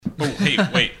Oh, hey,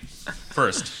 wait.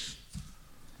 First,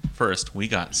 we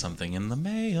got something in the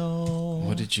mail.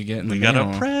 What did you get in the mail? mail?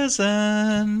 We got a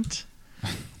present.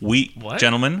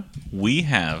 Gentlemen, we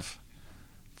have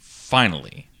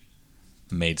finally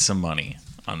made some money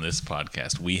on this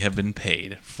podcast. We have been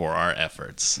paid for our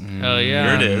efforts. Hell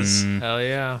yeah. Here it is. Hell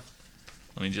yeah.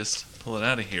 Let me just pull it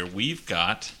out of here. We've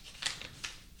got...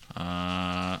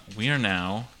 we are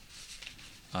now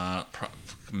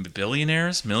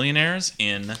millionaires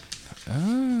in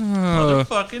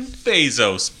motherfucking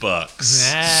Bezos bucks.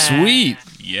 Sweet.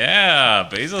 Yeah,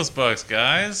 Bezos bucks,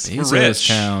 guys. We're rich.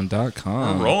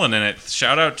 BezosTown.com. We're rolling in it.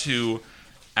 Shout out to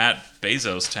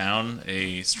 @BezosTown,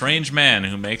 a strange man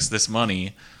who makes this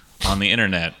money on the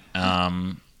internet.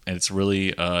 It's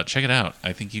really check it out.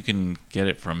 I think you can get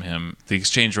it from him. The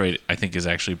exchange rate, I think, is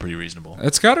actually pretty reasonable.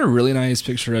 It's got a really nice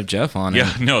picture of Jeff on it.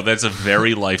 Yeah, no, that's a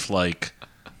very lifelike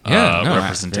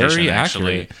representation, very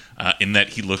actually, in that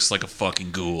he looks like a fucking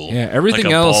ghoul. Yeah, everything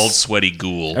like a else, bald, sweaty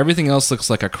ghoul. Everything else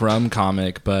looks like a Crumb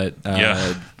comic, but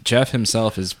Jeff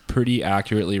himself is pretty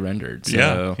accurately rendered.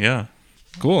 So. Yeah.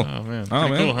 Cool. Oh, man.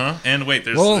 Cool, huh? And wait,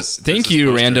 there's this. Thank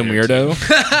you, random weirdo.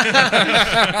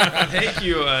 Thank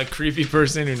you, creepy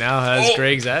person who now has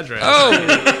Greg's address. Oh!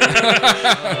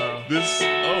 We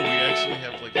actually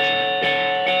have like...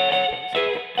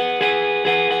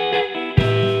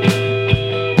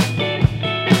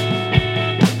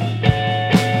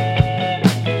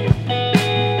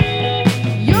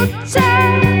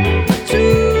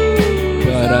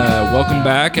 Welcome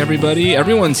back, everybody.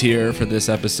 Everyone's here for this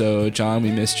episode. John, we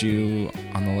missed you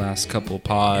on the last couple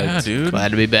pods. Yeah, dude.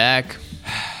 Glad to be back.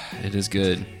 It is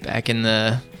good. Back in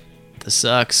the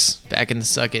sucks. Back in the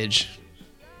suckage.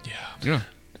 Yeah.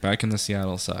 Back in the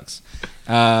Seattle sucks.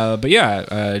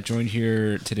 Joined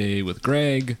here today with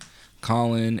Greg,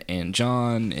 Colin, and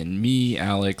John, and me,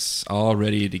 Alex, all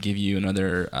ready to give you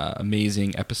another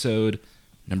amazing episode,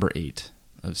 number 8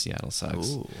 of Seattle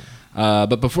Sucks.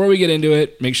 But before we get into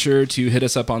it, make sure to hit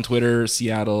us up on Twitter,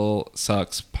 Seattle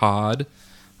Sucks Pod.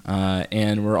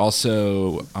 And we're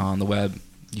also on the web.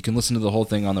 You can listen to the whole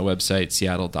thing on the website,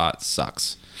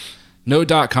 seattle.sucks. No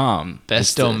 .com.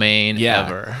 Best domain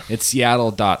ever. It's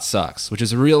seattle.sucks, which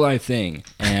is a real life thing.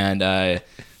 And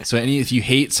if you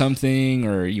hate something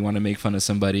or you want to make fun of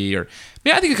somebody, or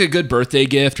I think a good birthday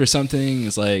gift or something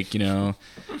is like,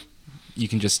 you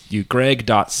can just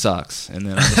Greg.sucks, and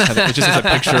then it just has a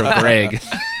picture of Greg.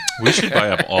 We should buy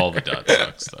up all the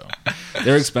 .sucks, though.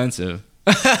 They're expensive.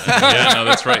 Yeah, no,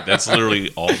 that's right. That's literally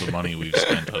all the money we've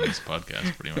spent on this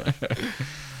podcast, pretty much.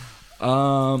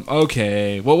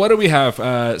 Okay. Well, what do we have?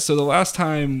 So the last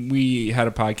time we had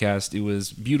a podcast, it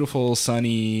was beautiful,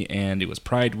 sunny, and it was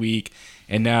Pride Week,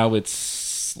 and now it's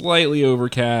slightly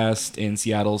overcast, and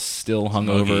Seattle's still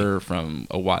hungover from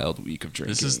a wild week of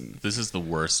drinking. This is the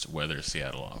worst weather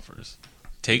Seattle offers.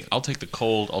 I'll take the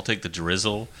cold, I'll take the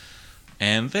drizzle,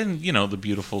 and then the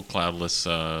beautiful cloudless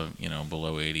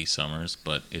below 80 summers.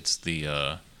 But it's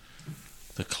the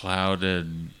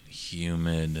clouded,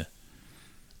 humid,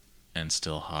 and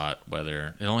still hot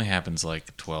weather. It only happens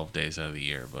like 12 days out of the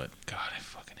year, but God, I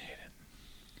fucking hate it.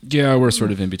 Yeah, we're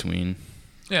sort of in between.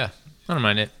 Yeah, I don't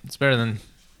mind it. It's better than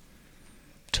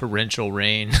torrential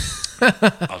rain.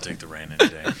 I'll take the rain any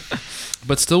day.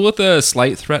 But still with a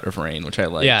slight threat of rain, which I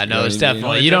like. Yeah, no, it's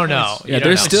definitely. You don't know. Yeah,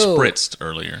 there's still spritzed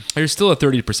earlier. There's still a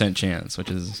 30% chance,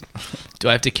 which is. Do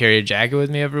I have to carry a jacket with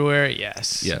me everywhere?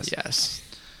 Yes.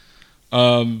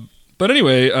 But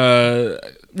anyway,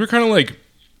 we're kind of like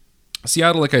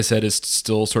Seattle. Like I said, is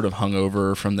still sort of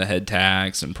hungover from the head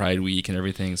tax and Pride Week and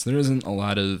everything. So there isn't a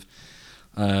lot of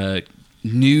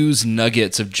news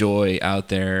nuggets of joy out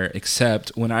there,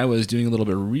 except when I was doing a little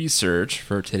bit of research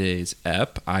for today's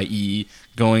ep, i.e.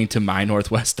 going to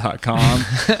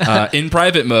mynorthwest.com in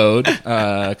private mode,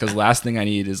 because last thing I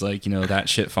need is that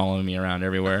shit following me around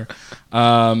everywhere.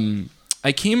 I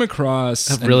came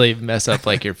across really mess up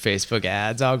your Facebook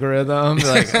ads algorithm.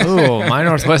 Like, oh,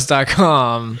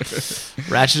 mynorthwest.com,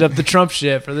 ratchet up the Trump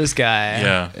shit for this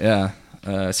guy. Yeah.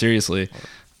 Seriously.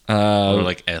 Or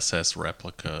like SS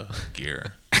replica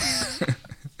gear.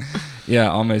 Yeah,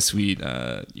 all my sweet,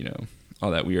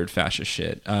 all that weird fascist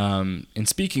shit. And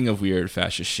speaking of weird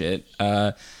fascist shit,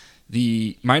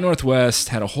 the My Northwest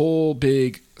had a whole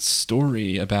big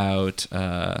story about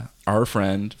our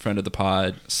friend of the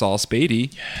pod, Saul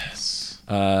Spady. Yes.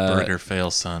 Burger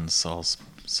fail son, Saul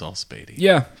Spady.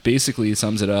 Yeah, basically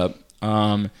sums it up.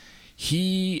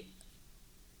 He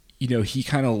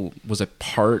kind of was a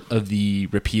part of the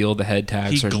repeal the head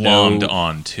tax. He glommed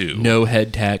on too. No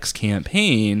head tax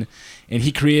campaign, and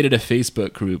he created a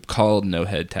Facebook group called No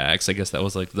Head Tax. I guess that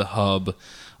was the hub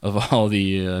of all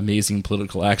the amazing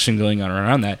political action going on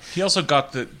around that. He also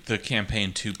got the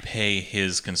campaign to pay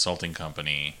his consulting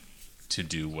company to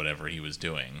do whatever he was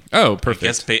doing. Oh,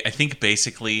 perfect. I think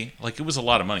basically, like, it was a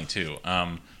lot of money too.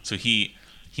 So he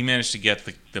managed to get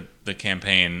the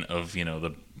campaign of, you know,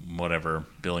 the whatever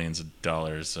billions of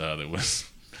dollars that was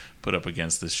put up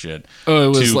against this shit.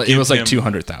 Oh, it was like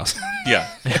 200,000. Yeah.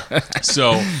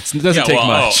 So it doesn't take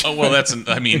much. Well,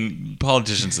 I mean,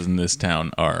 politicians in this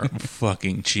town are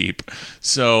fucking cheap,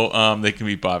 so they can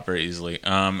be bought very easily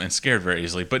and scared very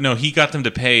easily. But no, he got them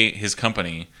to pay his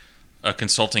company a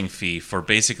consulting fee for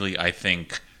basically, I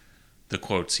think, the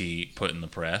quotes he put in the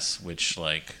press, which,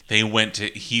 like,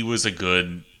 he was a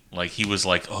good, like, he was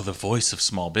like, oh, the voice of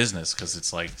small business, because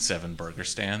it's like 7 burger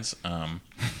stands.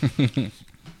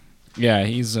 Yeah,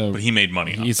 but he made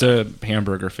money. He's a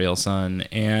hamburger fail son,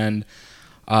 and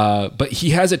but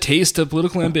he has a taste of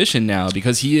political ambition now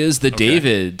because he is the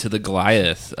David to the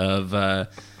Goliath of the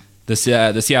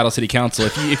Seattle City Council.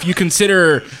 If you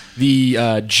consider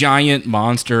the giant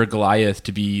monster Goliath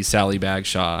to be Sally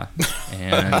Bagshaw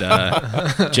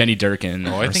and Jenny Durkin,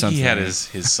 I think something. he had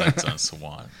his sights on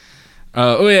Sawant.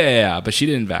 Yeah, but she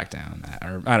didn't back down.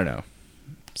 Or I don't know,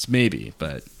 maybe,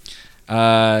 but.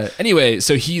 Anyway,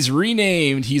 so he's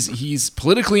renamed. He's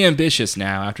politically ambitious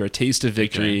now after a taste of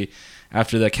victory,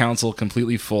 after the council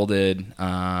completely folded.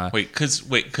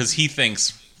 Because he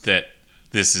thinks that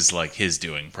this is like his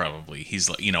doing. Probably he's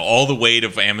like, you know, all the weight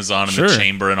of Amazon and the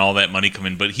chamber and all that money come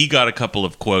in. But he got a couple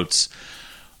of quotes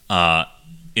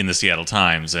in the Seattle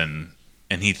Times, and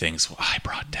he thinks, well, I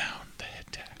brought down.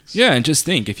 Yeah, and just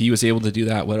think, if he was able to do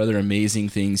that, what other amazing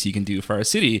things he can do for our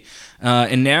city.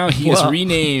 And now he is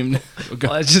renamed...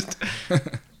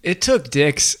 It took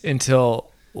Dick's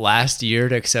until last year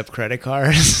to accept credit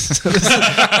cards. So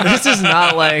this is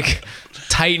not like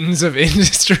titans of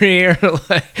industry or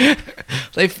like...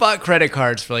 They fought credit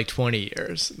cards for like 20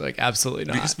 years. Like, absolutely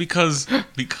not. Because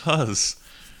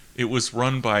it was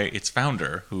run by its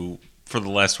founder, who, for the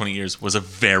last 20 years, was a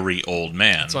very old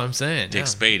man. That's what I'm saying. Dick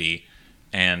Spady.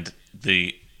 And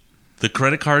the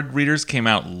credit card readers came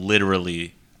out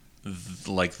literally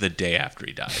like the day after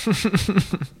he died,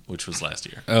 which was last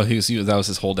year. Oh, that was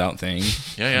his holdout thing.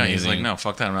 Yeah. Amazing. He's like, no,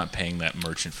 fuck that. I'm not paying that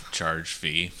merchant charge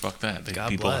fee. Fuck that.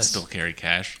 People still carry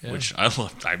cash, which I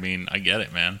love. I mean, I get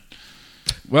it, man.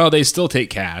 Well, they still take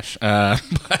cash. But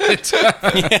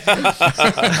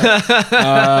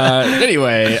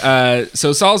anyway,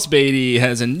 so Saul Spady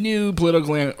has a new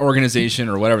political organization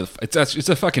or whatever. It's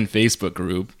a fucking Facebook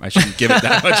group. I shouldn't give it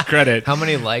that much credit. How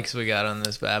many likes we got on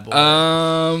this bad boy?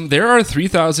 There are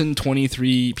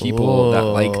 3,023 people that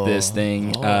like this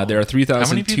thing. There are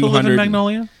 3,200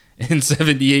 Magnolia? And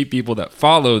 78 people that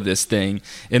follow this thing.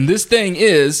 And this thing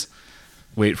is,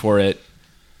 wait for it,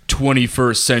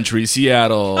 21st Century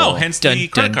Seattle. Oh, hence the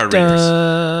credit card readers.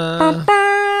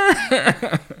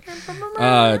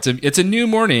 It's a new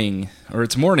morning, or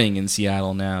it's morning in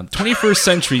Seattle now. 21st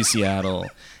Century Seattle.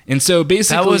 And so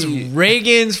basically... That was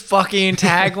Reagan's fucking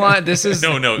tagline. This is...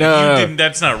 No. You didn't,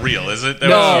 that's not real, is it? That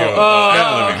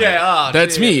was you. Okay.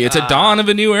 That's me. It's a dawn of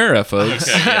a new era, folks.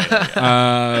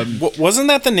 Okay, wasn't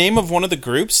that the name of one of the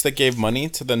groups that gave money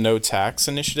to the No Tax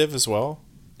Initiative as well?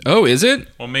 Oh, is it?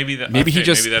 Well, maybe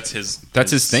that's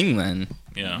his thing then.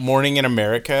 Yeah. Morning in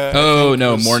America. Oh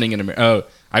no, Morning in America. Oh,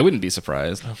 I wouldn't be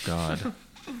surprised. Oh God,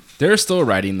 they're still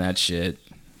writing that shit.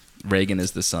 Reagan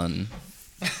is the sun.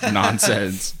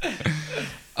 Nonsense.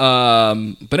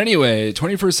 But anyway,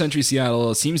 21st Century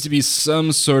Seattle seems to be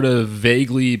some sort of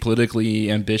vaguely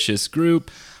politically ambitious group,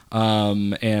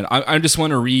 and I just want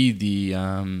to read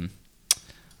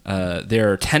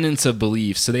their tenets of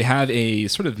belief. So they have a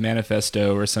sort of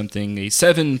manifesto or something, a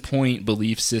 7-point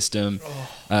belief system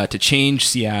to change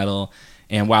Seattle.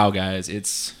 And wow, guys,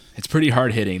 it's pretty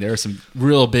hard hitting. There are some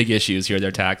real big issues here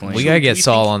they're tackling. We gotta get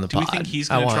Saul on the pod. Do we think he's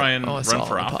going to try and run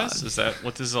for office? Is that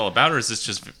what this is all about, or is this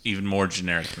just even more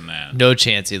generic than that? No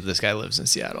chance this guy lives in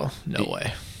Seattle. No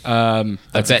way.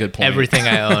 That's a good point. Everything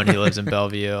I own, he lives in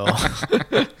Bellevue.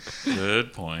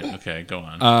 Good point. Okay, go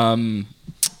on.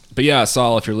 But yeah,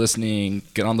 Saul, if you're listening,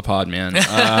 get on the pod, man.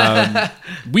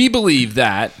 We believe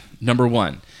that, number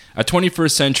one, a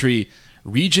 21st century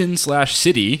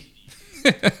region/city.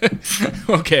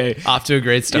 Okay, off to a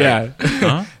great start. Yeah,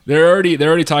 huh? They're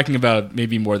already talking about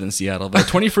maybe more than Seattle. But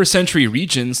 21st century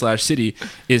region/city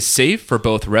is safe for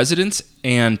both residents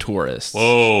and tourists.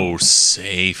 Whoa,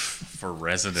 safe for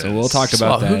residents. So we'll talk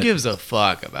about that. Who gives a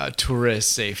fuck about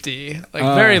tourist safety?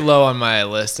 Very low on my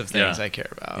list of things I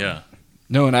care about. Yeah.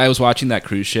 No, and I was watching that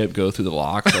cruise ship go through the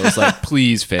locks. I was like,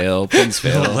 please fail, please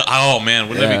fail. Oh man,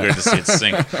 wouldn't that be great to see it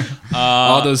sink?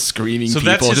 All those screaming so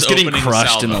that's people his just getting opening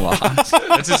crushed in the salvo. locks.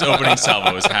 That's his opening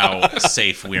salvo, is how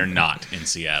safe we're not in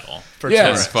Seattle. For Yeah.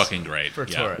 It's tourists. fucking great. For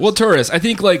yeah. tourists. Well, tourists. I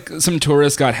think like some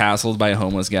tourists got hassled by a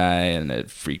homeless guy, and it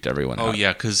freaked everyone out. Oh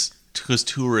yeah, because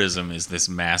tourism is this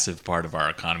massive part of our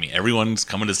economy. Everyone's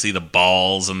coming to see the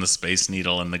balls and the Space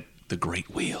Needle and the Great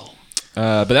Wheel.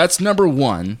 But that's number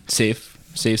one, safe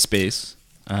space.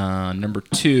 Number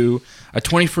two, a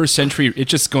 21st century. It's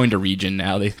just going to region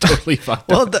now. They totally fucked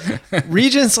Well, up. the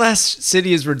region /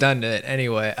 city is redundant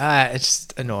anyway. It's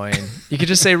just annoying. You could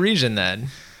just say region then.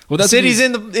 Well, The that's city's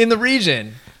what in the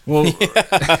region. Well,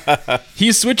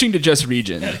 he's switching to just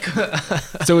region.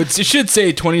 So it should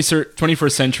say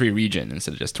 21st century region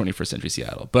instead of just 21st century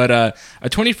Seattle. But a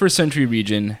 21st century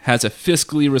region has a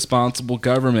fiscally responsible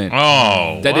government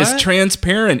Oh, that what? is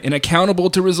transparent and accountable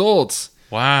to results.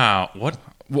 Wow, what?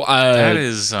 Well, That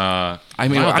is. I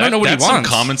mean, I don't know what he that's wants.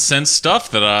 some common sense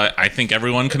stuff that I think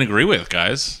everyone can agree with,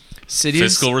 guys. Cities.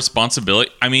 Fiscal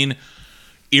responsibility. I mean,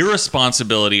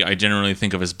 irresponsibility I generally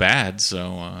think of as bad. So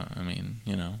I mean,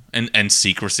 and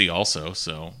secrecy also.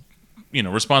 So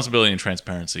responsibility and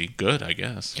transparency, good, I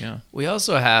guess. Yeah. We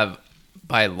also have,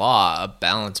 by law, a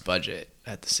balanced budget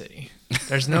at the city.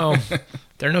 There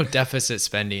are no deficit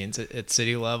spendings at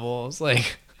city levels.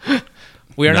 Like,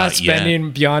 we are not Not yet.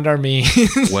 spending beyond our means.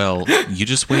 Well, you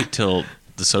just wait till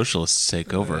the socialists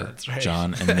take over, That's right.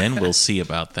 John, and then we'll see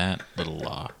about that little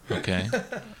law. Okay.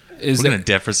 is We're that, gonna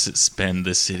deficit spend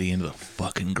this city into the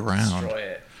fucking ground.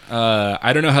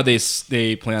 I don't know how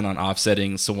they plan on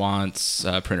offsetting Sawant's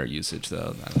printer usage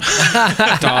though.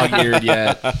 Dog-eared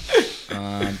yet.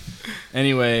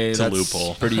 Anyway, a that's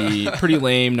loophole. pretty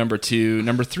lame. Number two.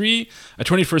 Number three, a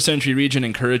 21st century region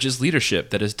encourages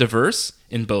leadership that is diverse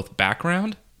in both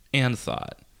background and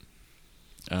thought.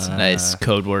 It's a nice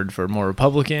code word for more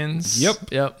Republicans.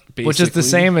 Yep. Which is the Basically.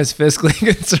 same as fiscally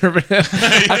conservative.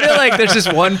 I feel like there's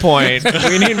just one point.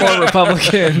 We need more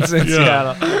Republicans in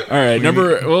Seattle. All right,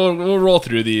 we'll roll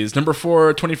through these. Number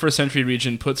four, 21st century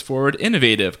region puts forward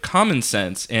innovative, common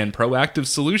sense, and proactive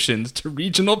solutions to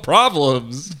regional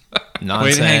problems.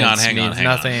 Nonsense hang on, means hang on.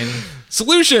 nothing.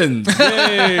 Solutions!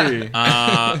 Yay!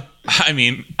 I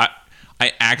mean,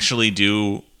 I actually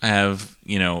do have,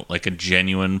 like a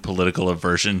genuine political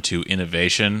aversion to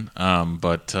innovation.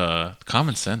 But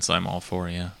common sense, I'm all for.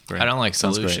 Yeah, great. I don't like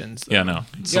Sounds great. solutions, Yeah, no,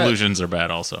 solutions are bad.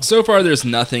 Also, So far, there's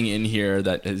nothing in here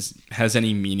that has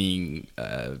any meaning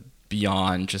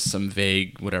beyond just some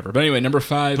vague whatever. But anyway, number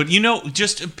five. but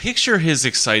just picture his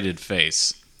excited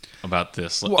face about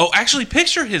this. Actually,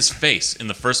 picture his face in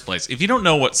the first place. If you don't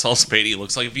know what Saul Spady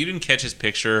looks like, if you didn't catch his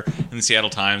picture in the Seattle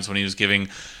Times when he was giving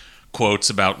quotes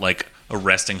about like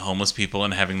arresting homeless people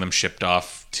and having them shipped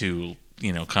off to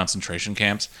concentration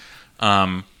camps,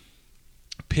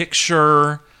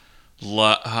 picture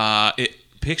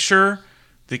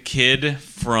the kid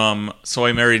from So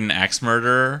I Married an Axe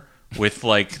Murderer with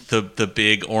like the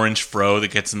big orange fro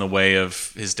that gets in the way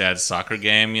of his dad's soccer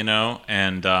game,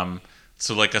 and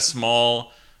so like a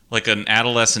small, like an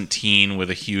adolescent teen with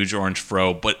a huge orange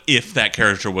fro, but if that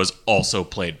character was also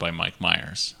played by Mike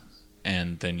Myers,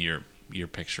 and then you're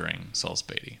picturing Saul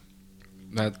Spady.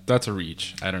 That's a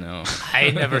reach. I don't know.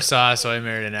 I never saw So I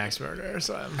Married an Axe Murderer,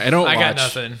 so I don't I got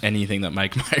watch nothing. anything that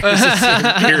Mike Myers is in,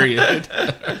 period.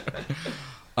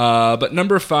 But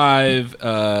number five,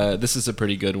 this is a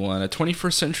pretty good one. A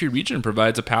 21st century region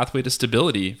provides a pathway to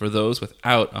stability for those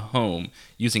without a home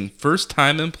using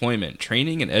first-time employment,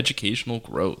 training, and educational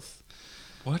growth.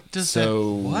 What does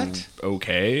So, What?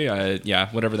 okay, yeah,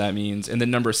 whatever that means. And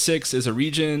then number six is a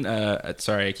region, a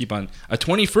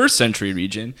 21st century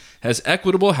region has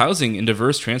equitable housing and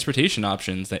diverse transportation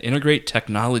options that integrate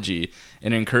technology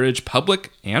and encourage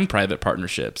public and private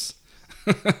partnerships.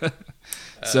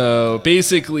 So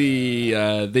basically,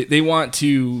 they want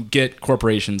to get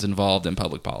corporations involved in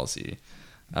public policy.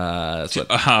 That's what,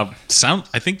 I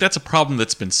think that's a problem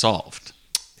that's been solved,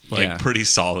 Yeah. pretty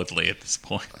solidly at this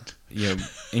point.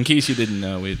 in case you didn't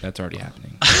know, that's already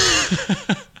happening.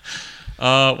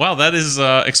 Wow, that is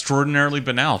extraordinarily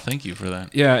banal. Thank you for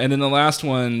that. Yeah, and then the last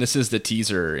one, this is the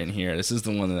teaser in here. This is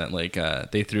the one that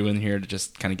they threw in here to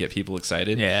just kind of get people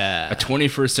excited. Yeah. A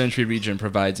 21st century region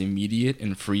provides immediate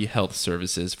and free health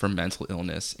services for mental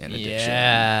illness and addiction.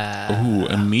 Yeah. Ooh,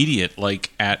 immediate,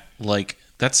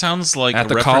 that sounds like At a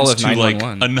the reference call of to like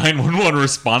 911. a 911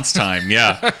 response time.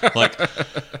 Yeah,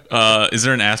 is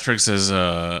there an asterisk that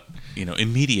says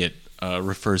immediate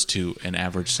refers to an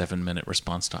average 7-minute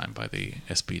response time by the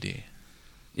SPD?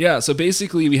 Yeah, so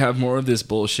basically we have more of this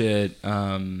bullshit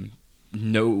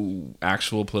no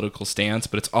actual political stance,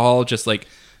 but it's all just like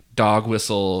dog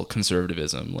whistle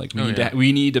conservatism. Like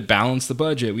we need to balance the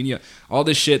budget. We need all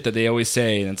this shit that they always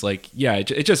say, and it's like, yeah,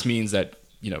 it just means that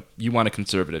you want a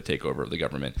conservative takeover of the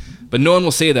government, but no one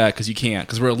will say that because you can't,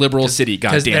 because we're a liberal city.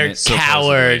 God damn they're it,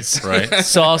 cowards, right?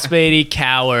 Saul Spady,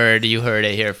 coward. You heard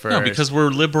it here first. No, because we're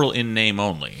liberal in name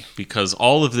only. Because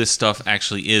all of this stuff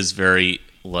actually is very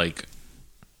like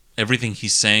everything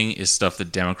he's saying is stuff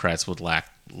that Democrats would lap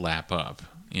up.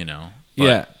 But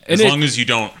yeah, as long as you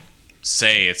don't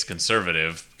say it's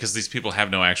conservative, because these people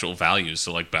have no actual values.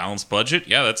 So like balanced budget,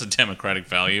 yeah, that's a Democratic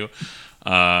value.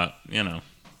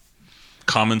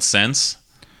 Common sense,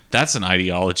 that's an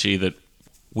ideology that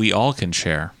we all can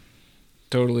share.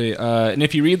 Totally. And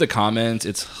if you read the comments,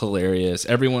 it's hilarious.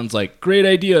 Everyone's like, great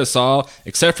idea, Saul,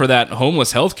 except for that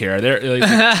homeless healthcare. They're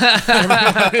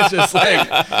like, it's just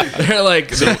like, they're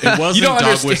like, So it wasn't dog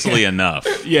understand. whistly enough.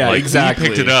 Yeah, like, exactly.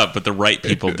 We picked it up, but the right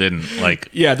people didn't. Like,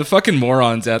 yeah, the fucking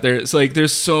morons out there. It's like,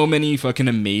 there's so many fucking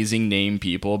amazing name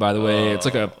people, by the way. It's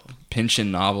like a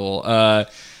Pynchon novel.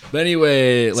 But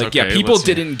anyway, like, okay. yeah, people Let's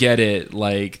hear. didn't get it.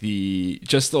 Like, the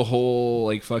whole,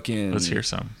 like, fucking. let's hear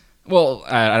some. Well,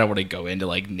 I don't want to go into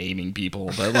like naming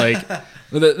people, but like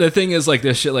the thing is like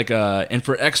this shit like and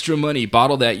for extra money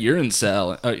bottle that urine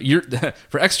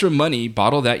for extra money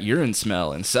bottle that urine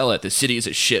smell and sell it. The city is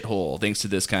a shithole thanks to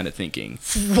this kind of thinking.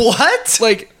 What?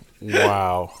 Like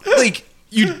Wow.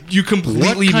 you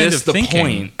completely What kind missed of the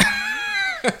thinking? point.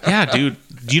 Yeah, dude,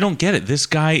 you don't get it. This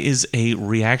guy is a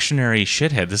reactionary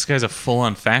shithead. This guy's a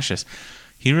full-on fascist.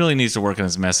 He really needs to work on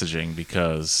his messaging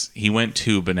because he went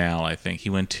too banal, I think. He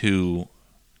went too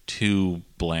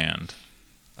bland.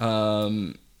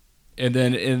 And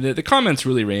then the comments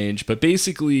really range, but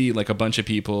basically like a bunch of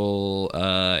people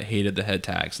hated the head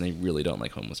tax and they really don't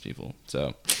like homeless people.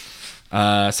 So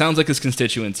sounds like his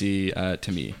constituency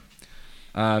to me.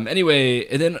 Anyway,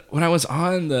 and then when I was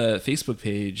on the Facebook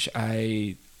page,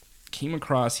 I came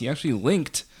across, he actually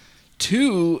linked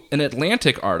to an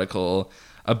Atlantic article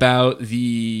about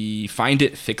the Find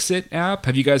It, Fix It app.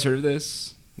 Have you guys heard of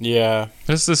this? Yeah.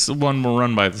 This is one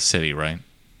run by the city, right?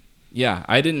 Yeah,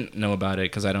 I didn't know about it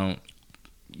because I don't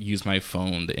use my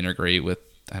phone to integrate with,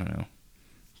 I don't know.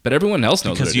 But everyone else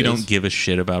knows Because what you it don't is. give a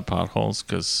shit about potholes,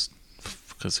 because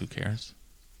who cares?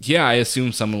 Yeah, I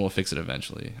assume someone will fix it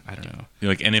eventually. I don't know.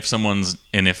 Like, and if someone's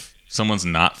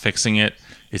not fixing it,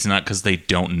 it's not because they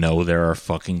don't know there are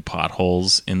fucking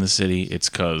potholes in the city. It's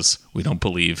because we don't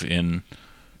believe in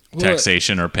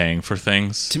taxation or paying for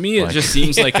things. To me, it Like- just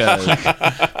seems like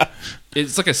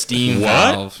it's like a steam What?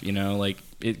 valve, like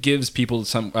it gives people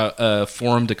some a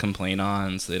forum to complain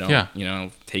on, so they don't, Yeah.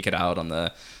 take it out on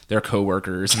their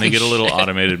coworkers. and they get a little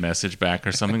automated message back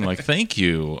or something like "Thank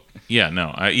you." Yeah,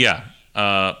 no,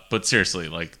 but seriously,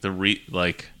 like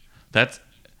that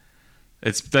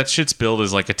shit's billed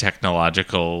as like a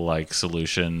technological like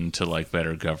solution to like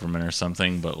better government or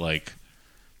something, but like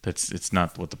it's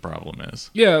not what the problem is.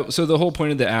 Yeah, so the whole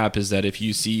point of the app is that if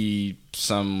you see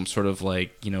some sort of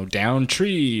like, down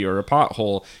tree or a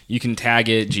pothole, you can tag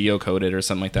it, geocode it or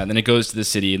something like that. And then it goes to the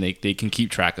city and they can keep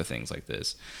track of things like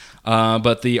this.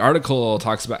 But the article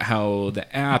talks about how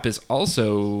the app is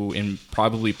also, and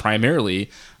probably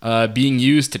primarily, being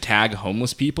used to tag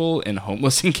homeless people in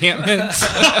homeless encampments.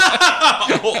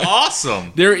 Oh,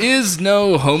 awesome! There is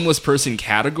no homeless person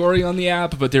category on the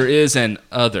app, but there is an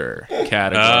other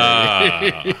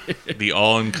category. The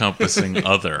all-encompassing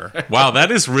other. Wow,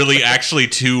 that is really actually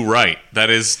too right. That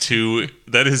is too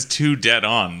dead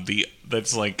on.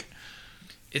 That's like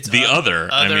It's the other.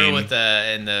 I Other mean, with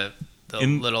the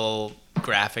in- little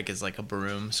graphic is like a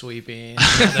broom sweeping.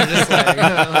 They're just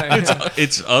like,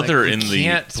 it's other we in the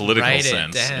can't political write it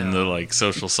sense, in down. the like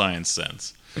social science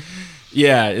sense.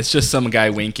 Yeah, it's just some guy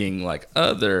winking like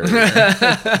other.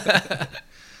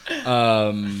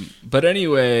 But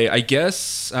anyway, I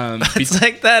guess it's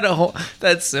like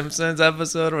that Simpsons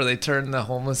episode where they turn the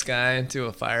homeless guy into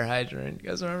a fire hydrant. You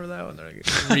guys remember that one? They're like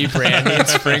rebranding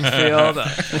Springfield.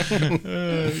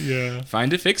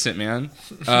 Find it, fix it, man.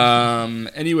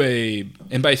 Anyway,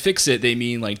 and by fix it, they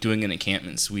mean like doing an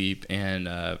encampment sweep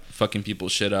and fucking people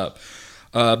shit up.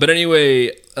 But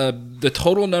anyway, the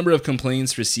total number of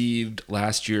complaints received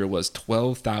last year was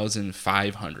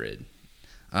 12,500.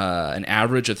 An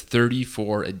average of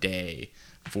 34 a day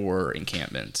for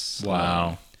encampments.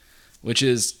 Wow. Which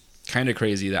is kind of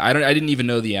crazy. I didn't even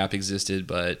know the app existed,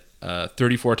 but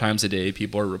 34 times a day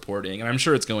people are reporting, and I'm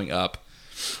sure it's going up.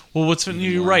 Well,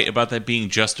 you're right about that being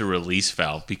just a release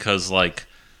valve, because like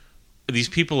these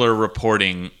people are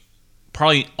reporting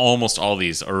probably almost all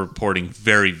these are reporting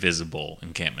very visible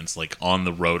encampments, like on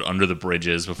the road, under the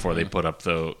bridges before they put up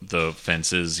the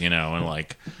fences, and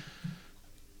like,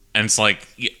 and it's like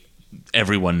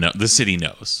everyone the city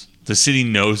knows. The city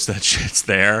knows that shit's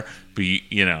there, but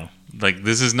like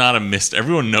this is not a mist.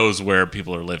 Everyone knows where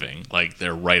people are living. Like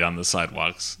they're right on the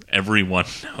sidewalks. Everyone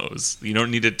knows. You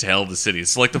don't need to tell the city.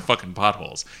 It's like the fucking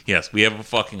potholes. Yes, we have a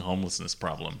fucking homelessness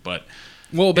problem, but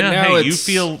Well, but now hey, it's...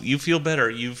 you feel better.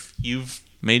 You've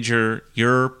made your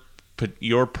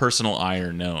personal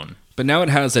ire known. But now it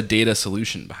has a data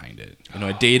solution behind it.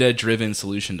 A data-driven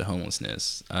solution to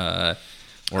homelessness.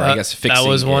 Or I guess fixing that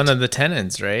was one it. of the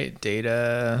tenets, right?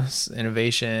 Data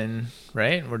innovation,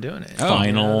 right? We're doing it.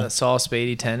 Final. The Saul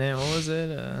Spady tenant. What was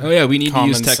it? Oh yeah, we need to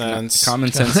use Common sense.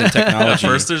 common sense and technology.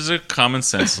 First, there's a common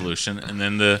sense solution, and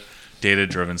then the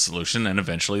data-driven solution, and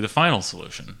eventually the final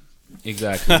solution.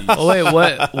 Exactly. Oh wait,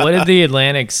 what did the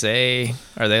Atlantic say?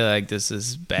 Are they like, this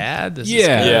is bad? This is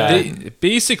Yeah, good?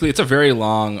 basically, it's a very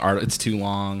long art. It's too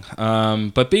long.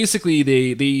 But basically,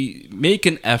 they make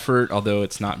an effort, although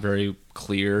it's not very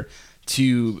clear,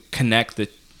 to connect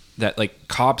that like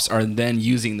cops are then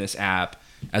using this app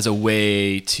as a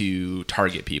way to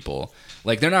target people.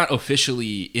 Like they're not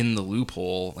officially in the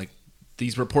loophole. Like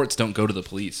these reports don't go to the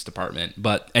police department,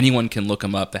 but anyone can look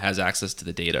them up that has access to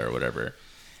the data or whatever.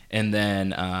 And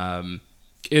then and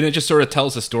it just sort of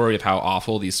tells the story of how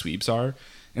awful these sweeps are.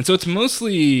 And so it's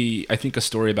mostly, I think, a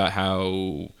story about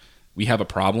how we have a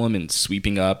problem in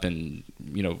sweeping up and,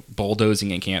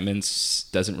 bulldozing encampments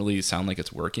doesn't really sound like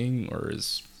it's working or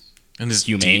is And it's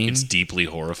humane. it's deeply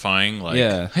horrifying. Like,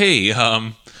 Yeah. hey,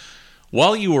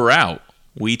 while you were out,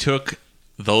 we took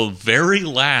the very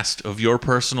last of your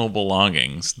personal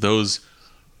belongings, those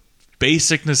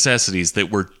basic necessities that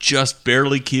were just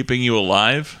barely keeping you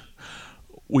alive.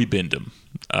 We binned them.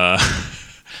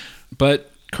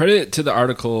 But credit to the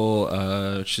article,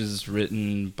 which is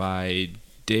written by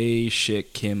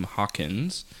Dae-Shik Kim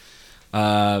Hawkins.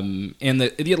 And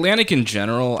the Atlantic in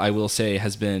general, I will say,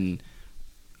 has been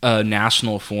a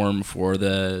national forum for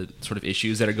the sort of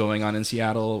issues that are going on in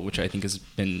Seattle, which I think has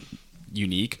been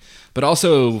unique, but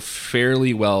also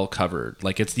fairly well covered.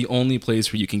 Like it's the only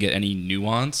place where you can get any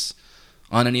nuance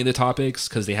on any of the topics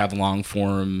because they have long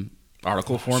form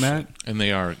article format. And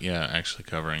they are, actually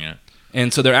covering it.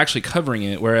 And so they're actually covering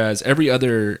it, whereas every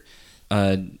other,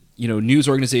 news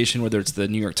organization, whether it's the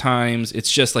New York Times,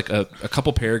 it's just like a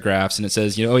couple paragraphs, and it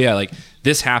says, like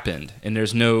this happened, and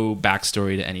there's no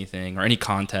backstory to anything or any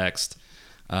context.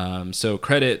 So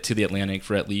credit to the Atlantic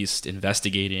for at least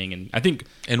investigating, and I think,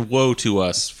 And woe to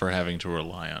us for having to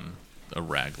rely on a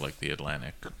rag like the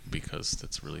Atlantic, because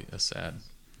that's really a sad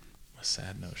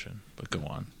notion. But go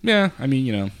on. yeah, I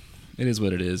mean, it is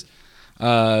what it is.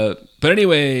 But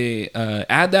anyway,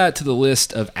 add that to the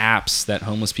list of apps that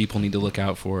homeless people need to look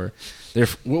out for.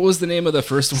 What was the name of the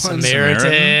first one?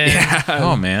 Samaritan. Yeah.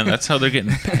 Oh man, that's how they're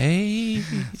getting paid.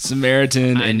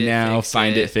 Samaritan, Find and It, now Fix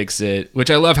Find It. It, Fix It, which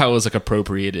I love how it was like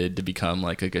appropriated to become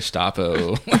like a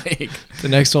Gestapo. Like, The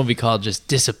next one will be called just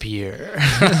Disappear.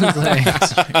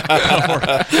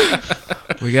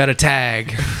 We got a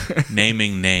tag.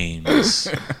 Naming names.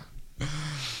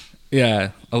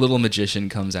 yeah, a little magician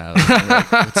comes out, and, like,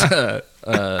 puts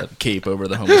a cape over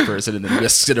the homeless person, and then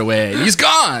whisks it away. He's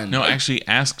gone. No, actually,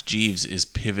 Ask Jeeves is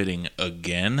pivoting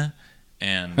again,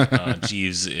 and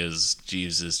Jeeves is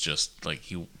just like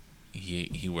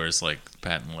he wears like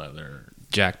patent leather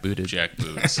jack booted. jack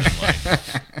boots and like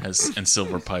and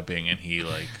silver piping, and he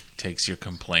like takes your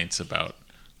complaints about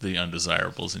the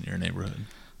undesirables in your neighborhood.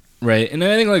 Right, and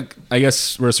I think I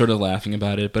guess we're sort of laughing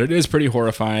about it, but it is pretty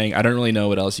horrifying. I don't really know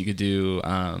what else you could do.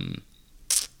 I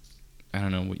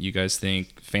don't know what you guys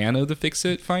think. Fan of the Fix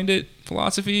It, Find It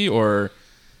philosophy, or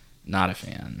not a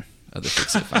fan of the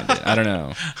Fix It, Find It? I don't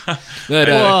know. But,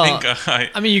 Well, I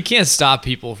think I mean, you can't stop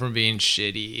people from being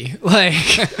shitty.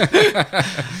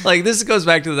 Like this goes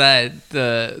back to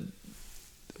the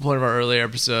one of our earlier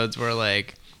episodes where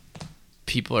like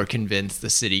people are convinced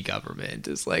the city government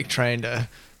is like trying to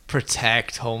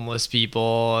protect homeless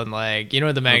people, and like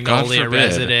the Magnolia forbid.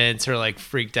 residents are like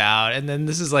freaked out, and then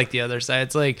this is like the other side.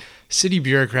 It's like city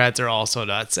bureaucrats are also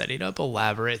not setting up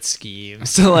elaborate schemes.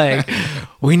 So like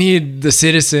we need the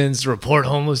citizens to report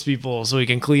homeless people so we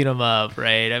can clean them up,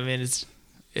 right? I mean, it's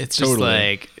just Totally.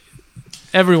 like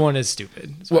everyone is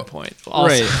stupid. That's my point.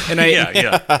 Also, right, and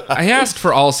yeah. I asked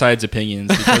for all sides' opinions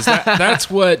because that's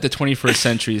what the 21st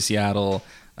Century Seattle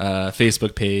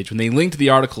Facebook page, when they linked the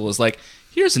article, is like,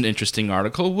 here's an interesting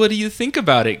article. What do you think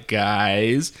about it,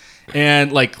 guys?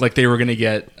 And like they were gonna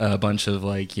get a bunch of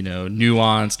like, you know,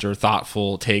 nuanced or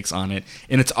thoughtful takes on it,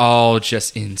 and it's all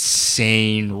just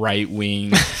insane right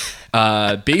wing.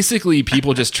 Basically,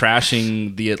 people just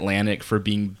trashing the Atlantic for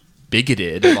being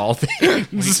bigoted of all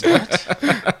things.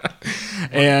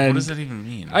 And what does that even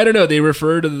mean? I don't know. They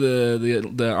refer to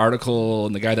the article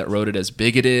and the guy that wrote it as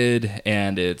bigoted,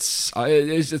 and it's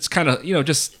kind of, you know,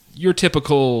 just your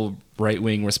typical right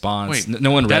wing response. Wait,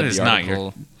 no one that read is the not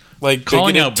article. Like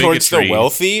Calling bigoted out towards the bigotry.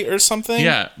 wealthy or something?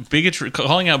 Yeah,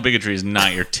 calling out bigotry is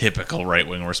not your typical right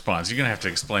wing response. You're gonna have to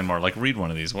explain more. Like, read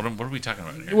one of these. What are we talking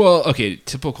about here? Well, okay,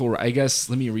 typical. I guess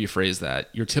let me rephrase that.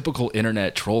 Your typical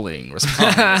internet trolling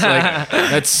response. Like,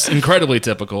 that's incredibly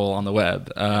typical on the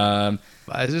web. I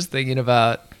was just thinking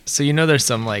about, so you know there's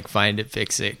some like find it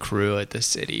fix it crew at the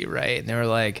city, right? And they were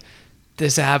like,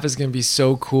 this app is going to be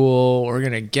so cool. We're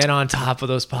going to get on top of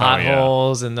those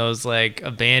potholes and those like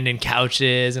abandoned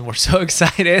couches, and we're so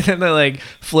excited. And they like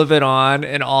flip it on,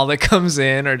 and all that comes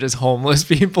in are just homeless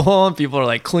people, and people are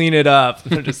like, clean it up.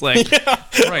 And they're just like,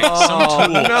 Right,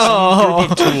 some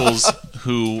group of tools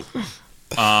who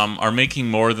are making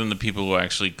more than the people who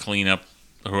actually clean up,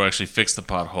 who actually fix the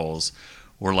potholes.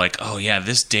 We're like, oh yeah,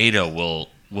 this data will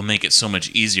make it so much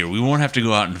easier. We won't have to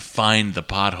go out and find the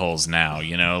potholes now,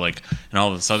 you know, like, and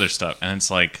all this other stuff. And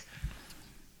it's like,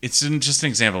 it's just an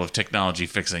example of technology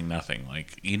fixing nothing.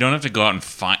 Like, you don't have to go out and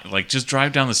find, like, just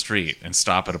drive down the street and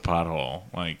stop at a pothole,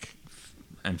 like,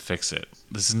 and fix it.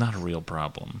 This is not a real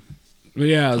problem.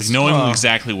 Yeah, Like, knowing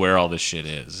exactly where all this shit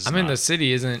is I mean, not- the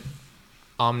city isn't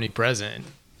omnipresent.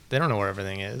 They don't know where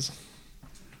everything is.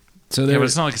 so yeah, there but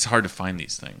was it's not like it's hard to find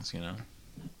these things, you know?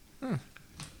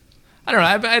 I don't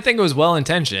know. I think it was well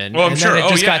intentioned. Well, I'm and sure. Then it Oh,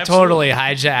 just yeah, got totally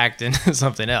hijacked into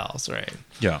something else, right?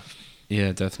 Yeah.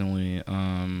 Yeah, definitely.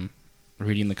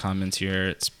 Reading the comments here,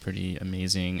 it's pretty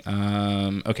amazing.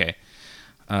 Okay.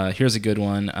 Here's a good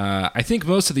one. I think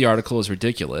most of the article is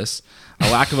ridiculous. A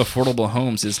lack of affordable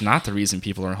homes is not the reason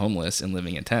people are homeless and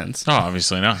living in tents. Oh,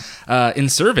 obviously not. In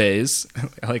surveys,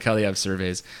 I like how they have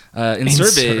surveys. In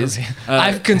surveys,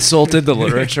 I've consulted the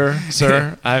literature,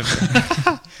 sir.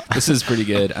 this is pretty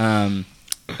good.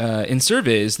 In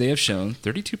surveys, they have shown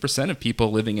 32% of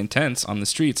people living in tents on the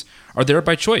streets are there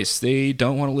by choice. They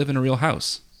don't want to live in a real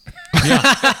house. Yeah,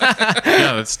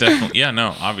 that's definitely. Yeah,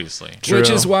 no, obviously.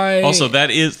 Which is why... Also, that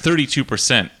is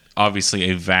 32%. Obviously,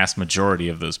 a vast majority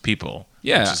of those people.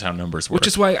 Yeah. Which is how numbers work. Which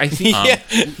is why I think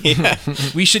Yeah.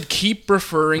 we should keep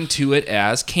referring to it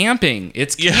as camping.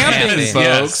 It's yes, camping,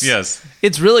 folks. Yes.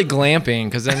 It's really glamping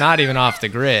because they're not even off the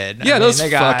grid. Yeah, those they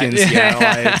got- fucking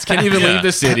Seattleites can't even Yeah. leave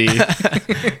the city.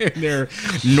 They're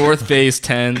North Face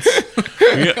tents.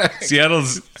 Yeah,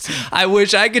 Seattle's I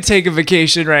wish I could take a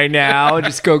vacation right now and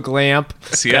just go glamp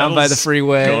down by the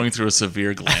freeway. going through a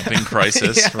severe glamping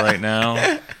crisis right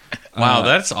now. Wow,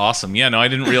 that's awesome. Yeah, no, I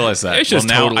didn't realize that. It's just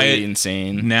now totally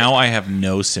insane. Now I have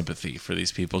no sympathy for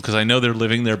these people because I know they're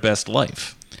living their best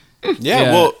life.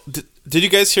 Yeah, well, did you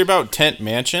guys hear about Tent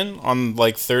Mansion on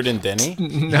like 3rd and Denny?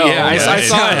 No, Yeah, I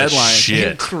saw a headline.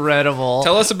 Shit. Incredible.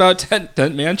 Tell us about Tent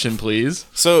Mansion, please.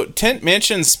 So Tent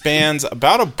Mansion spans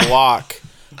about a block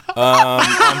on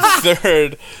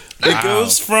 3rd. It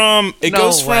goes from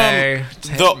way.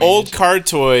 Tent the old car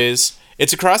toys.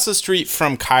 It's across the street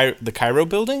from the Cairo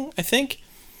building, I think.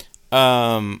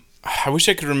 I wish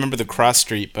I could remember the cross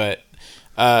street, but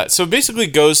so it basically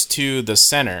goes to the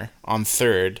center on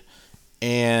 3rd,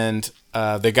 and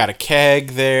they got a keg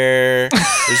there.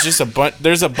 There's just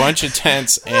there's a bunch of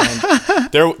tents,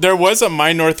 and there was a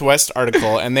My Northwest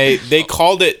article, and they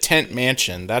called it Tent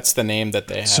Mansion. That's the name that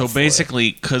they have. So for it.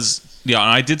 basically, because and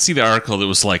I did see the article that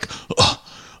was like,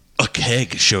 a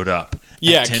keg showed up.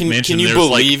 Yeah, at Tent can Mansion. you There's,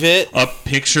 believe it? A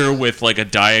picture with like a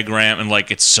diagram and like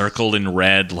it's circled in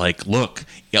red. Like, look,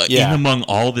 in Yeah. among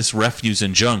all this refuse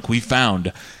and junk, we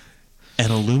found an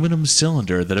aluminum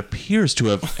cylinder that appears to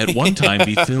have at one time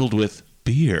be filled with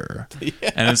beer.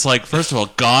 And it's like, first of all,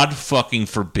 God fucking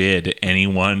forbid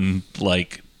anyone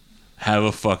like have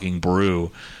a fucking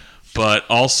brew. But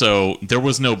also, there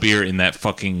was no beer in that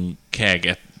fucking keg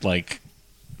at like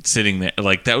sitting there.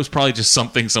 Like, that was probably just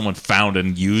something someone found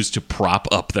and used to prop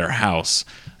up their house.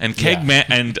 And keg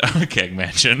mansion.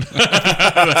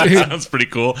 That sounds pretty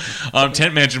cool.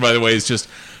 Tent mansion, by the way, is just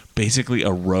basically a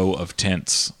row of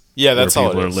tents. Yeah, that's where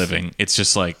all people it are is. living. It's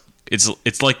just like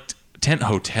it's like tent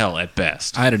hotel at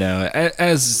best. I don't know.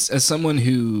 As someone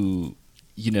who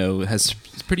is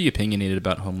pretty opinionated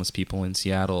about homeless people in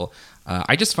Seattle.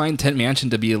 I just find Tent Mansion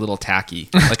to be a little tacky,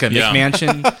 like a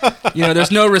McMansion.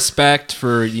 There's no respect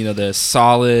for the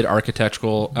solid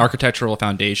architectural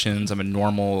foundations of a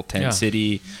normal tent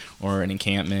city or an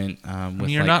encampment.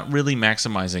 You're not really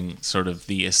maximizing sort of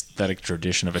the aesthetic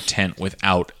tradition of a tent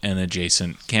without an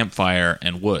adjacent campfire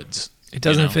and woods. It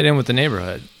doesn't fit in with the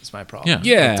neighborhood. Is my problem.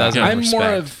 Yeah, it doesn't I'm more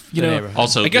respect of the neighborhood.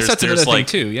 Also, I guess that's another thing like,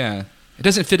 too. Yeah. It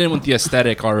doesn't fit in with the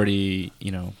aesthetic already,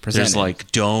 presented. There's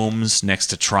like domes next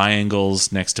to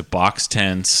triangles, next to box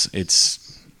tents.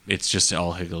 It's just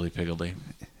all higgledy-piggledy.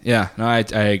 Yeah, no, I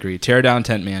agree. Tear down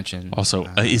Tent Mansion. Also,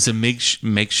 is a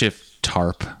makeshift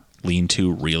tarp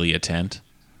lean-to really a tent?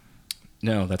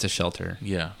 No, that's a shelter.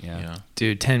 Yeah.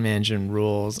 Dude, Tent Mansion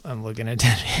rules. I'm looking at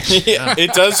Tent Mansion. Yeah,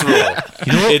 it does rule.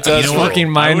 It does rule. Fucking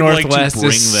My I would like to Northwest bring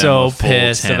is them so a full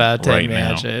pissed tent about Tent right now.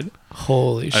 Mansion.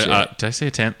 Holy shit. Did I say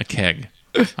a tent? A keg.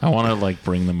 I want to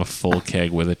bring them a full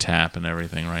keg with a tap and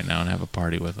everything right now and have a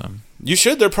party with them. You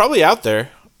should. They're probably out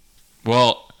there.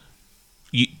 Well,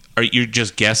 you're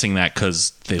just guessing that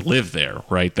because they live there,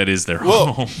 right? That is their Well,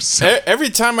 home. So every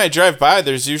time I drive by,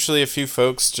 there's usually a few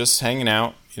folks just hanging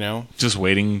out, just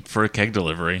waiting for a keg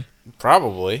delivery.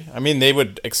 Probably. I mean, they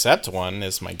would accept one,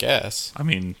 is my guess. I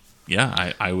mean,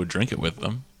 yeah, I would drink it with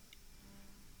them.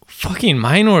 Fucking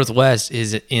My Northwest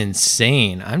is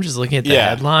insane. I'm just looking at the Yeah.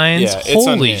 headlines. Yeah, it's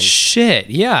Holy unhinged. shit.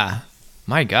 Yeah.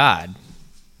 My God.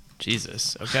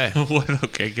 Jesus. Okay. What?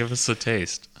 Okay, give us a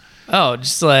taste. Oh,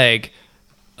 just like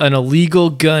an illegal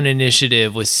gun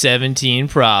initiative with 17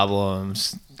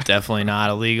 problems. Definitely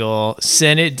not illegal.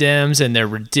 Senate Dems and their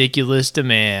ridiculous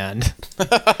demand.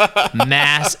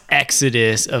 Mass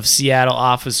exodus of Seattle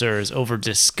officers over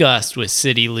disgust with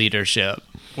city leadership.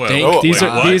 Well, These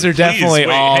are definitely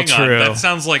all hang on. true. That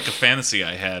sounds like a fantasy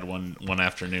I had one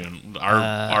afternoon.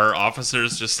 Are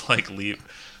officers just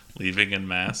leaving en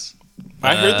masse?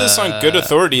 I heard this on good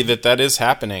authority that is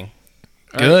happening.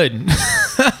 Good.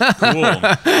 Cool.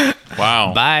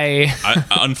 Wow. Bye.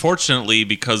 Unfortunately,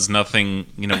 because nothing,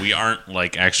 we aren't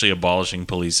actually abolishing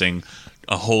policing.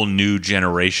 A whole new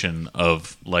generation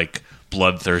of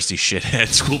bloodthirsty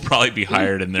shitheads will probably be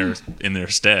hired in their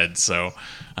stead. So,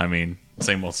 I mean,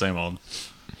 same old.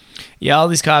 Yeah, all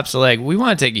these cops are like, we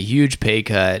want to take a huge pay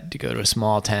cut to go to a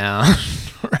small town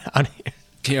around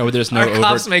here. There's no Our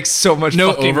cops make so much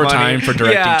no fucking overtime money. for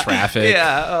directing traffic.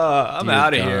 Yeah, I'm Dear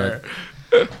out of God.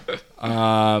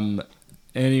 here.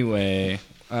 Anyway,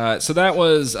 so that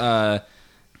was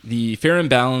the Fair and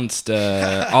Balanced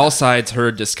All Sides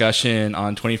Heard discussion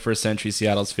on 21st Century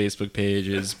Seattle's Facebook page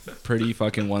is pretty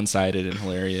fucking one-sided and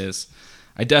hilarious.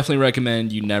 I definitely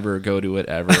recommend you never go to it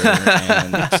ever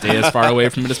and stay as far away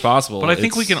from it as possible. But I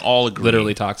think we can all agree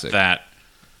literally toxic. that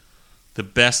the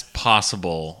best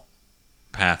possible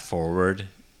path forward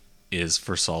is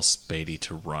for Saul Spady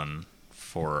to run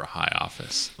for a high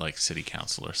office, like city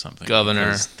council or something. Governor.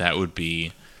 Because that would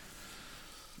be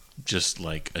just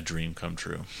like a dream come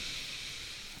true.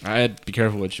 I'd be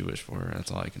careful what you wish for.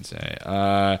 That's all I can say.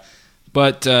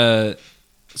 But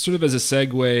sort of as a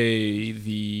segue,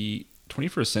 the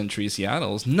 21st Century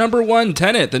Seattle's number one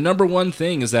tenet, the number one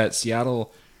thing is that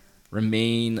Seattle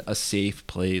remain a safe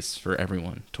place for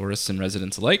everyone, tourists and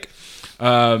residents alike,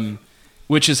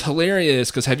 which is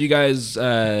hilarious because have you guys,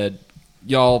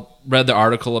 y'all read the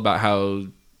article about how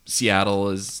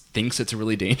Seattle thinks it's a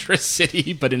really dangerous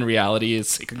city, but in reality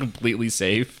it's completely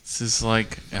safe? This is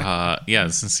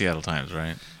it's in Seattle Times,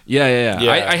 right? Yeah. Yeah.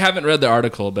 I haven't read the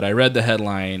article, but I read the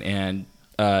headline and,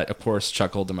 of course,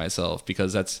 chuckled to myself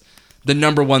because that's the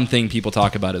number one thing people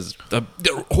talk about is the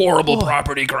horrible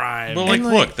property crime. Well,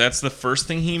 look, that's the first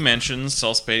thing he mentions,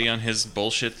 Saul Spady on his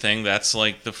bullshit thing. That's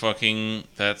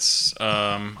that's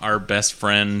our best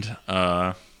friend.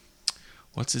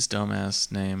 What's his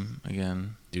dumbass name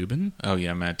again? Dubin? Oh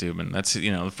yeah, Matt Dubin. That's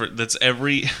that's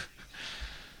every.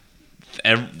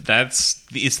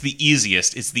 It's the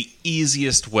easiest. It's the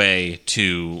easiest way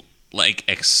to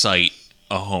excite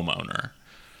a homeowner.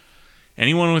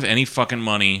 Anyone with any fucking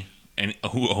money and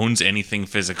who owns anything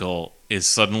physical is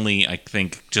suddenly, I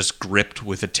think, just gripped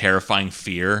with a terrifying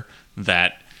fear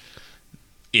that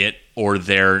it or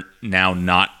their now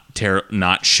not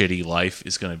shitty life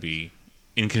is going to be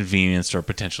inconvenienced or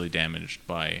potentially damaged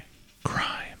by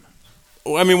crime.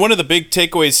 Well, I mean, one of the big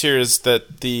takeaways here is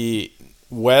that the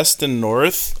west and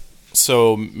north,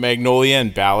 so Magnolia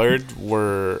and Ballard,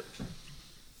 were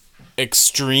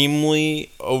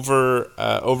extremely over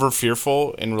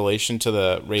fearful in relation to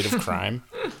the rate of crime.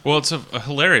 Well, it's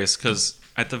hilarious because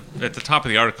at the top of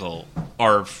the article,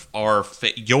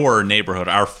 your neighborhood,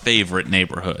 our favorite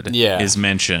neighborhood, Yeah. is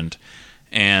mentioned,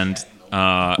 and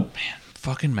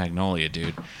fucking Magnolia,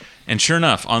 dude. And sure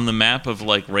enough, on the map of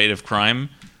like rate of crime,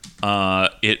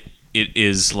 it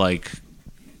is like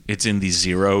it's in the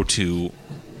 0 to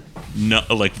no,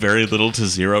 like very little to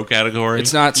 0 category.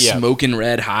 It's not smoking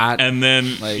red hot. And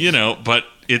then like, but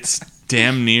it's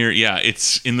damn near. Yeah,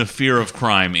 it's in the fear of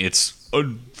crime. It's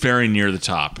very near the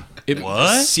top.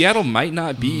 What? Seattle might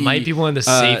not be one of the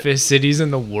safest cities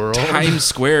in the world. Times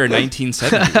Square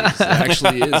 1970s. It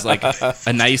actually is like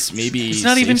a nice maybe. It's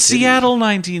not even city. Seattle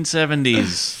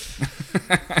 1970s.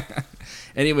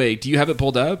 Anyway, do you have it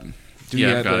pulled up?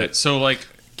 I've got it. So like,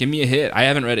 give me a hit. I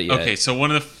haven't read it yet. Okay, so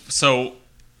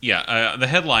the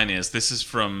headline is, this is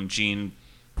from Gene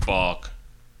Balk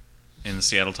in the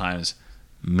Seattle Times.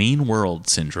 Mean World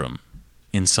Syndrome.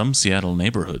 In some Seattle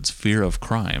neighborhoods, fear of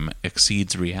crime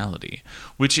exceeds reality,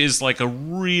 which is like a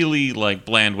really like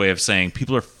bland way of saying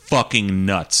people are fucking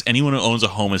nuts. Anyone who owns a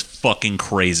home is fucking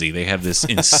crazy. They have this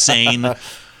insane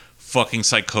fucking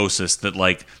psychosis that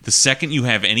like the second you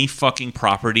have any fucking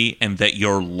property and that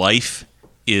your life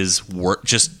is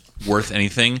just worth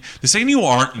anything, the second you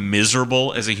aren't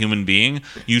miserable as a human being,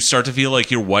 you start to feel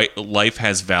like your life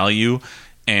has value,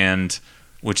 and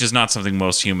which is not something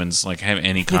most humans like have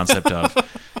any concept of.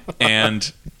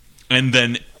 And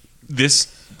then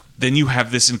you have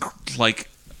this like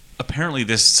apparently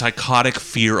this psychotic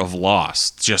fear of loss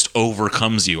just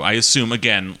overcomes you. I assume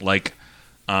again, like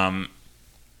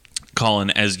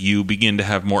Colin, as you begin to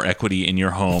have more equity in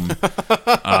your home,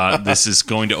 this is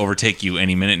going to overtake you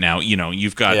any minute now.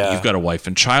 You've got a wife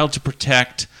and child to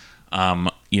protect. All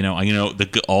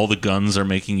the guns are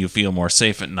making you feel more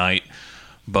safe at night.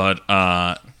 But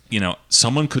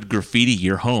someone could graffiti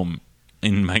your home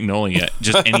in Magnolia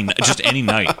just any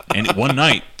night, and one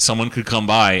night someone could come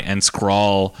by and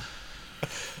scrawl.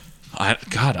 I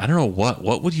don't know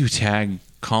what would you tag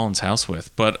Colin's house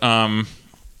with, but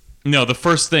no, the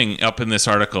first thing up in this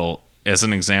article as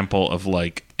an example of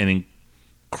like an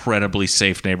incredibly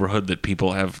safe neighborhood that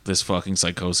people have this fucking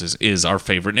psychosis is our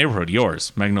favorite neighborhood,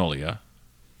 yours, Magnolia.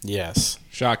 Yes,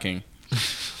 shocking.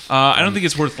 I don't think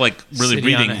it's worth like really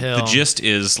City on reading. a hill. The gist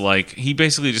is like he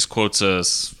basically just quotes a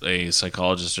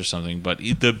psychologist or something, but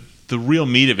the real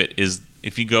meat of it is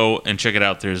if you go and check it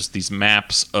out, there's these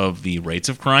maps of the rates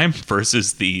of crime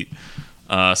versus the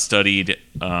studied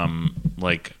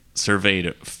like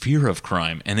surveyed fear of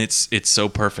crime, and it's so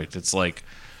perfect. It's like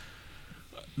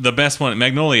the best one.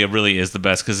 Magnolia really is the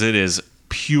best because it is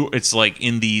pure. It's like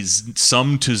in the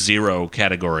sum to 0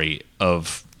 category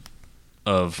of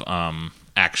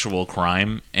actual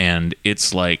crime, and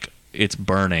it's like it's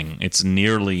burning. It's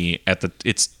nearly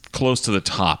it's close to the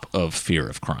top of fear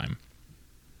of crime.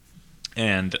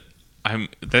 And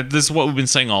this is what we've been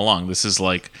saying all along. This is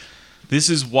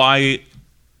why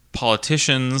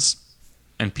politicians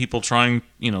and people trying,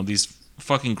 these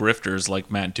fucking grifters like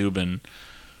Matt Dubin,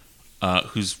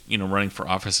 who's running for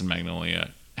office in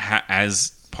Magnolia,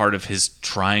 as part of his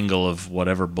triangle of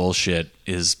whatever bullshit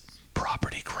is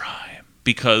property crime.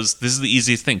 Because this is the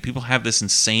easiest thing. People have this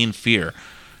insane fear.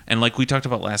 And like we talked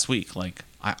about last week, like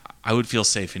I would feel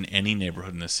safe in any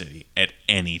neighborhood in the city at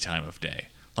any time of day.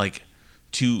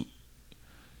 You're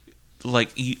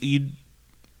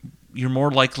more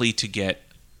likely to get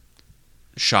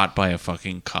shot by a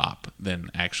fucking cop than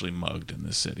actually mugged in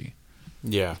this city.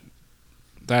 Yeah.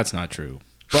 That's not true.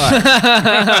 But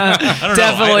I don't know.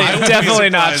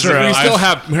 Definitely not true.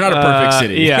 We're not a perfect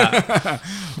city. Yeah.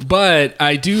 But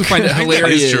I do find it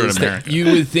hilarious true in that America. you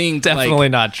would think Definitely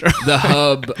like, not true. the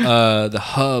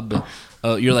hub.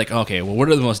 You're like, okay, well, what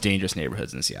are the most dangerous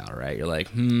neighborhoods in Seattle, right? You're like,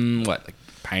 like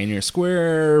Pioneer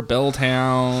Square,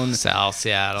 Belltown, South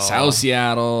Seattle. South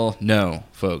Seattle. No,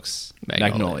 folks,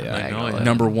 Magnolia.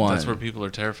 number one. That's where people are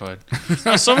terrified.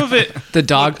 Now, some of it, The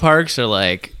dog parks are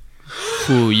like,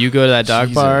 ooh, you go to that dog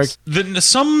Jesus. park.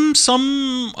 some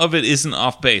of it isn't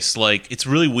off base. Like it's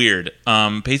really weird.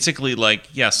 Basically, like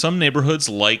some neighborhoods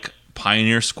like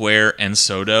Pioneer Square and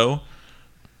Sodo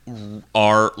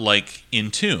are like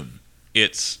in tune.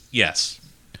 It's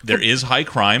there is high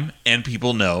crime, and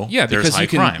people know Yeah, there's because high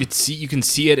crime. you can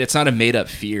see it. It's not a made up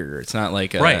fear. It's not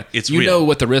like Right, it's you real. know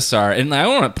what the risks are. And I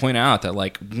want to point out that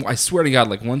like I swear to God,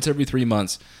 like once every 3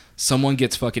 months, someone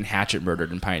gets fucking hatchet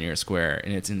murdered in Pioneer Square,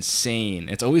 and it's insane.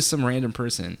 It's always some random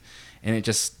person, and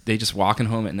they just walking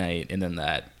home at night, and then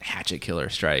that hatchet killer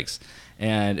strikes.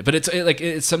 But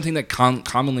it's something that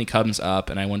commonly comes up,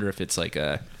 and I wonder if it's like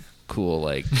a cool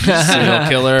like serial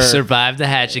killer. Survive the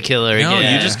hatchet killer No,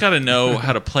 again. you just got to know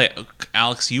how to play.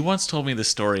 Alex, you once told me the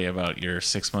story about your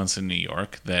 6 months in New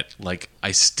York that like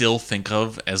I still think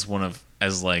of as do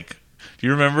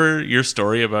you remember your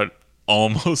story about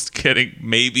almost getting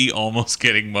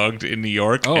mugged in New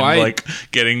York, Oh, and like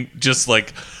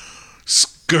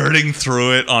skirting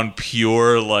through it on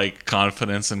pure like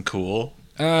confidence and cool.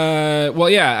 Well,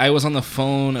 yeah, I was on the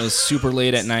phone. It was super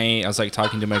late at night. I was like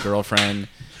talking to my girlfriend,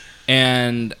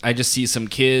 and I just see some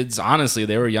kids. Honestly,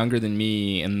 they were younger than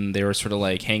me, and they were sort of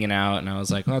like hanging out. And I was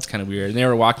like, "Oh, that's kind of weird." And they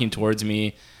were walking towards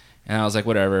me, and I was like,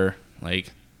 "Whatever,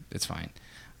 like it's fine."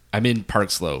 I'm in Park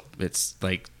Slope. It's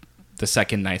like the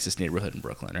second nicest neighborhood in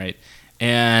Brooklyn, right?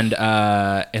 And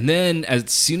then as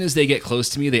soon as they get close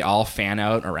to me, they all fan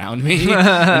out around me. And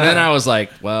then I was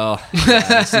like, well,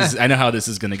 yeah, I know how this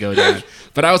is going to go down.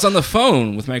 But I was on the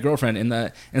phone with my girlfriend,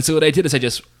 and so what I did is I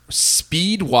just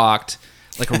speed walked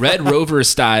like a Red Rover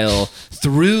style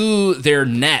through their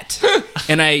net.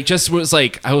 And I just was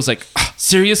like,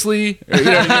 seriously? Or, you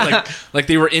know what I mean? Like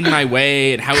they were in my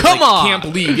way, and how Come on. can't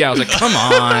believe. Yeah, I was like, come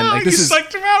on. Like this is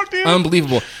psyched him out, dude.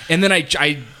 unbelievable. And then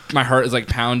I my heart is like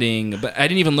pounding, but I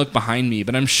didn't even look behind me.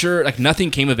 But I'm sure like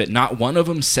nothing came of it. Not one of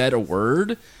them said a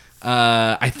word.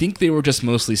 I think they were just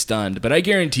mostly stunned. But I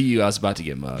guarantee you, I was about to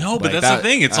get mugged. No, but Like, that's the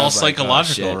thing. It's I all was like, oh,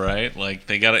 psychological, shit. right? Like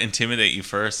they got to intimidate you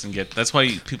first and get. That's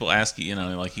why people ask you,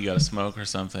 like you got to smoke or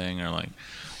something, or like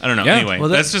I don't know. Yeah. Anyway, Well,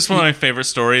 that's just one of my favorite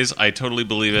stories. I totally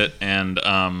believe it, and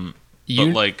but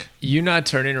like You not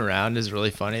turning around is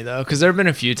really funny though, because there have been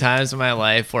a few times in my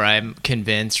life where I'm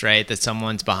convinced, right, that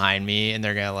someone's behind me and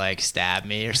they're gonna like stab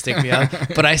me or stick me up,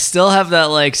 but I still have that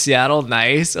like Seattle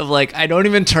nice of like I don't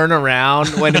even turn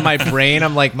around when in my brain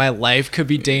I'm like my life could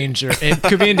be danger, it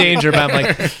could be in danger, but I'm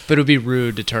like, but it would be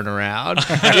rude to turn around,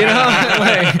 you know?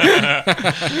 Like,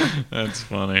 that's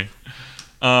funny.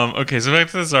 Okay, so back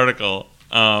to this article.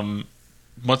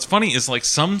 What's funny is like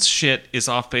some shit is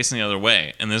off base in the other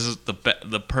way, and this is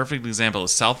the perfect example.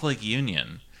 Is South Lake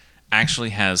Union actually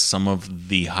has some of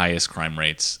the highest crime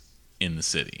rates in the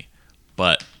city,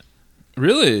 but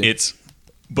Really?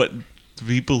 but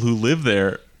people who live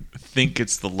there think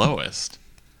it's the lowest.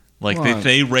 Like What?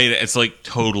 they rate it, it's like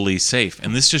totally safe,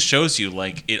 and this just shows you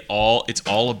like it's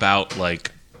all about like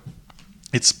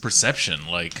it's perception.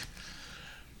 Like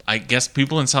I guess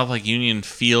people in South Lake Union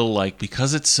feel like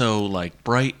because it's so like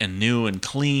bright and new and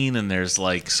clean, and there's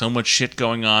like so much shit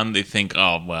going on, they think,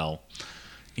 oh well,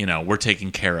 we're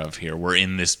taken care of here. We're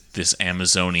in this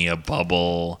Amazonia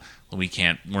bubble.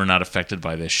 We're not affected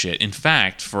by this shit. In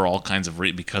fact, for all kinds of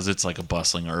because it's like a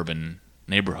bustling urban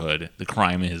neighborhood, the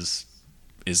crime is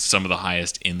some of the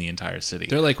highest in the entire city.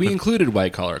 They're like, we included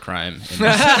white collar crime. In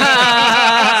this.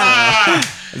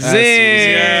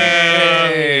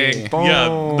 zing! Boom.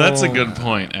 Yeah, that's a good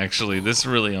point, actually. This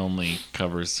really only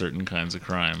covers certain kinds of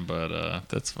crime, but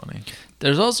that's funny.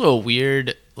 There's also a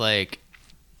weird like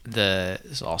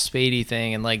this all Spady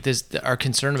thing, and like this our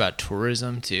concern about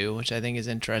tourism too, which I think is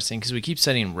interesting because we keep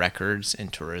setting records in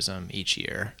tourism each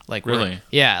year. Like Really?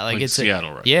 yeah, like Like it's Seattle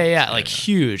records. yeah, like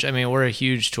huge. I mean, we're a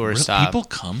huge tourist stop. People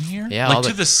come here? Yeah, like all to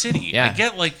the- the city. yeah. I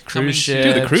get like coming Cruise to- ships.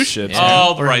 Dude, the cruise ships. Yeah.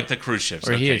 Oh, right, the cruise ships.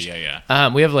 We're Okay, huge.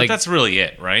 yeah. We have like But that's really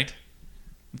it, right?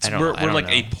 I don't- We're I don't like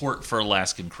know. a port for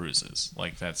Alaskan cruises.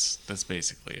 Like that's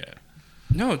basically it.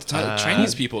 No, it's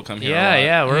Chinese people come here. a lot.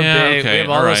 yeah, we're big. We have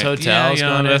all those hotels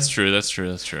going in. That's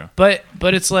true. But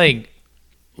it's like,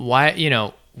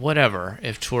 why, whatever.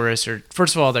 If tourists are,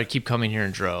 first of all, they keep coming here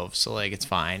in droves, so like it's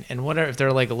fine. And whatever, if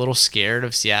they're like a little scared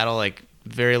of Seattle, like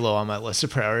very low on my list of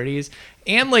priorities.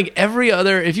 And like every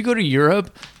other, if you go to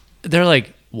Europe, they're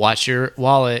like, watch your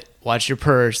wallet, watch your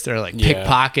purse. They're like Yeah.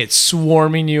 pickpockets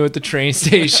swarming you at the train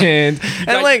stations, and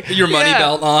got like your money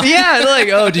belt on. Yeah, they're like,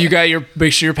 oh, do you got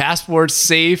make sure your passport's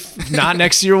safe, not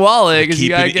next to your wallet, because you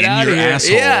Keep gotta it get in out your of here.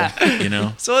 asshole.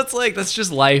 Yeah. So it's like that's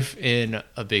just life in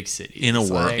a big city. In a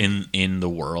It's world, like, in the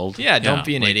world. yeah, don't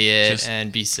be an like, idiot just-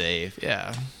 and be safe.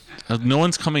 Yeah. no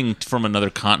one's coming from another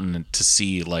continent to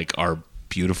see like our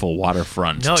beautiful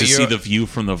waterfront, No, to see you're- the view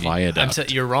from the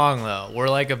viaduct, You're wrong though. We're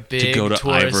like a big to go to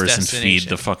tourist Ivers and destination. feed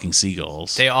the fucking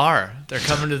seagulls. They are. They're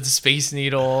coming to the Space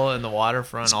Needle and the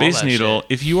waterfront. all Space that Needle.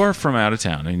 shit. If you are from out of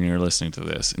town and you're listening to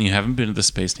this and you haven't been to the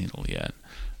Space Needle yet,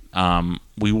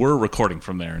 we were recording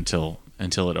from there until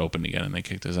it opened again and they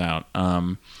kicked us out.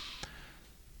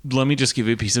 Let me just give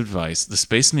you a piece of advice. The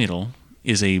Space Needle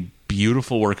is a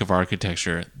beautiful work of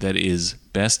architecture that is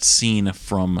best seen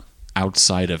from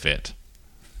outside of it.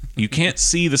 You can't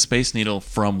see the Space Needle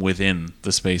from within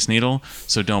the Space Needle,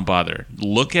 so don't bother.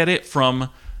 Look at it from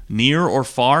near or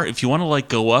far. If you want to like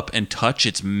go up and touch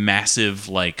its massive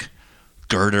like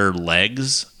girder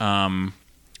legs,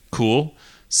 cool.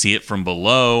 See it from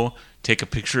below. Take a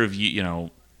picture of you,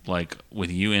 like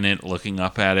with you in it, looking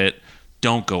up at it.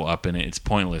 Don't go up in it. It's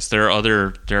pointless. There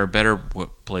are better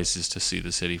places to see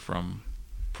the city from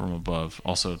above.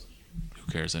 Also,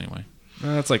 cares anyway?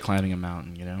 It's like climbing a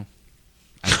mountain, you know.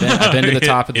 I've been to the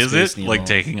top of the Is Space it Needle. like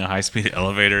taking a high-speed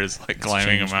elevator is like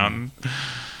climbing a changed me. mountain?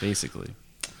 Basically.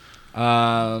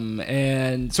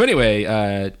 And so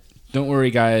anyway, don't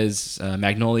worry, guys.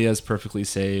 Magnolia is perfectly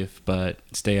safe, but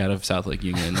stay out of South Lake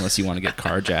Union unless you want to get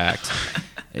carjacked,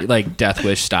 like Death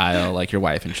Wish style, like your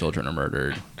wife and children are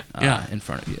murdered in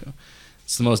front of you.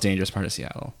 It's the most dangerous part of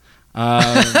Seattle.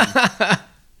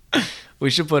 We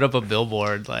should put up a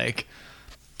billboard like,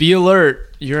 be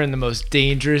alert, you're in the most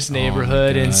dangerous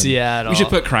neighborhood in God. Seattle. We should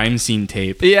put crime scene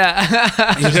tape.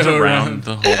 Yeah. Just around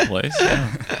the whole place.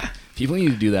 Yeah. People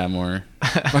need to do that more. I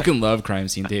fucking love crime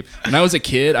scene tape. When I was a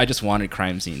kid, I just wanted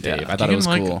crime scene tape. I thought it was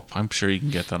cool. I'm sure you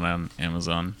can get that on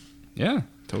Amazon. Yeah,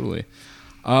 totally.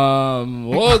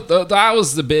 Well, that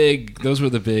was those were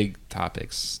the big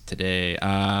topics today.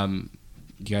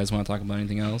 You guys want to talk about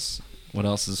anything else? What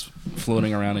else is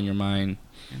floating around in your mind?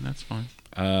 And that's fine.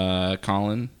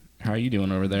 Colin, how are you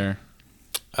doing over there?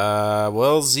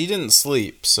 Well, Z didn't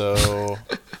sleep, so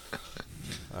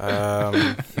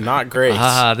not great.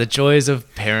 The joys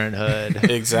of parenthood.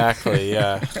 Exactly,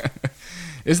 yeah.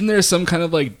 Isn't there some kind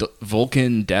of like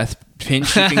Vulcan death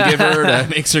pinch you can give her that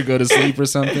makes her go to sleep or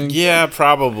something? Yeah,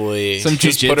 probably. Some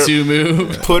Just jujitsu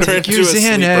move. Put her into a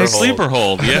Xanax. sleeper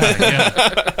hold. Sleeper hold.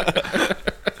 Yeah.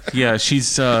 Yeah,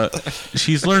 she's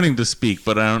learning to speak,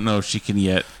 but I don't know if she can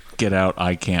yet get out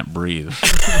I can't breathe.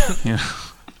 Yeah.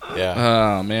 Yeah.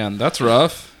 Oh man, that's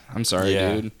rough. I'm sorry,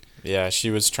 Yeah. dude. Yeah, she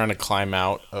was trying to climb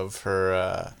out of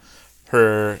her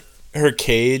her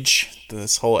cage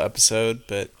this whole episode,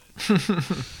 but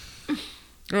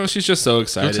Oh, she's just so Go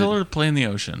excited. tell her to play in the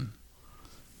ocean.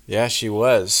 yeah, she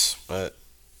was, but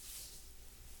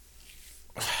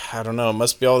I don't know, it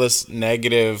must be all this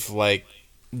negative like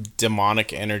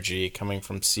demonic energy coming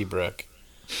from Seabrook.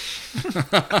 Yeah,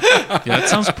 that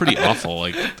sounds pretty awful.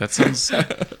 Like that sounds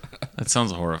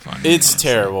horrifying. It's honestly.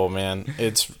 terrible, man.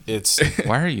 It's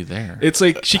Why are you there? It's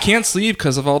like she can't sleep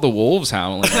because of all the wolves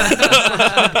howling.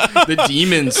 The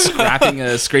demons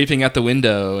scraping at the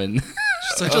window, and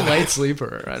Such a light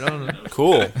sleeper. I don't know.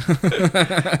 cool.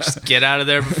 Just get out of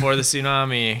there before the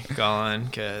tsunami, Colin,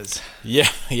 because Yeah,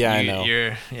 I know.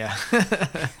 you're yeah.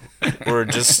 We're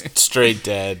just straight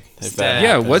dead. If that Yeah, yeah.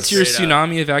 happens. What's your Straight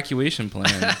tsunami evacuation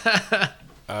plan?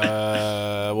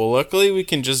 Well, luckily we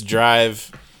can just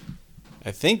drive.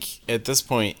 I think at this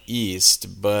point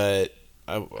east, but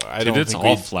I Dude, don't it's think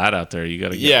all we. flat out there. You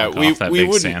got to get Yeah, off that we big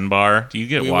wouldn't- sandbar. You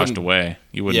get we washed wouldn't- away.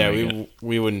 You wouldn't. Yeah, make it.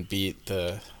 we wouldn't beat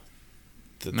the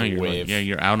No, you're wave.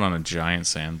 you're out on a giant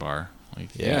sandbar. Like,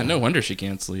 Yeah, no wonder she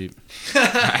can't sleep.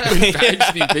 I've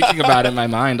just been thinking about it in my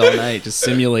mind all night, just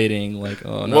simulating like,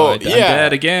 oh no, Well, I'm yeah.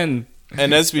 dead again.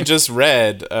 And as we just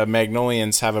read,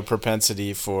 Magnolians have a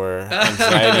propensity for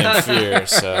anxiety and fear.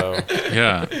 So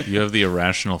yeah, you have the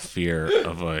irrational fear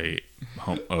of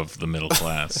of the middle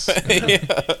class.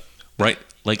 Right?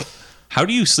 Like, how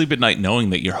do you sleep at night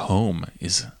knowing that your home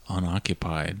is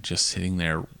unoccupied, just sitting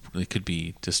there? It could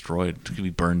be destroyed. It could be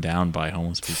burned down by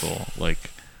homeless people, like,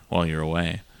 while you're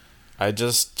away. I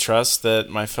just trust that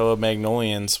my fellow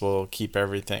Magnolians will keep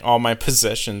everything, all my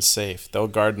possessions safe. They'll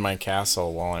guard my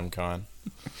castle while I'm gone.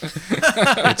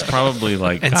 It's probably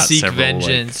like And got seek several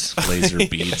vengeance. like, laser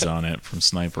beads on it from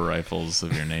sniper rifles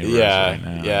of your neighbors Yeah, right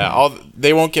now. yeah.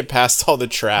 They won't get past all the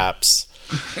traps.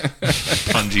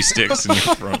 Punji sticks in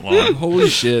your front lawn. Holy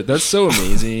shit, that's so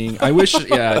amazing. I wish,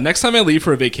 yeah, next time I leave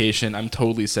for a vacation, I'm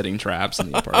totally setting traps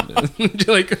in the apartment.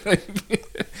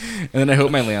 And then I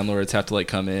hope my landlords have to like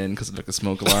come in because like the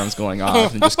smoke alarm's going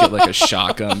off and just get like a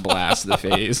shotgun blast to the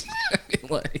face.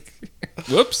 Like,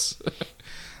 whoops.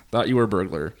 Thought you were a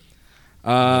burglar.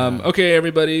 Okay,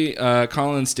 everybody.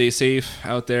 Colin, stay safe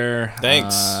out there.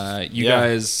 Thanks. You Yeah.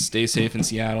 guys stay safe in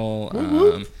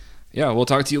Seattle. Yeah, we'll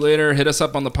talk to you later. Hit us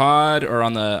up on the pod or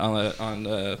on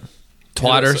the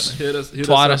Twatters. Hit us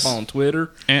Twat up us. on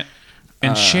Twitter.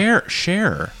 And share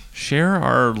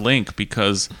our link,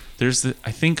 because there's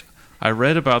I think I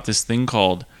read about this thing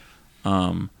called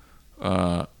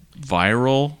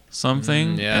viral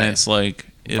something, yeah. and it's like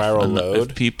Viral load?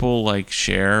 if people like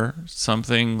share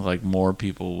something, like more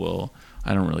people will.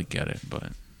 I don't really get it,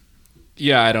 but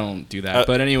Yeah, I don't do that.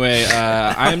 But anyway,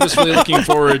 I'm just really looking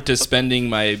forward to spending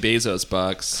my Bezos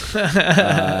bucks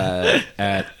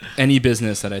at any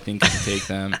business that I think can take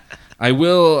them. I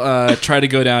will try to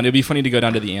go down. It'd be funny to go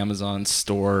down to the Amazon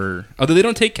store. Although they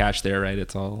don't take cash there, right?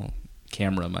 It's all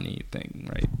camera money thing,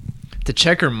 right? The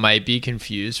checker might be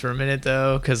confused for a minute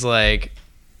though, because like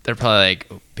they're probably like,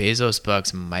 oh, Bezos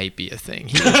bucks might be a thing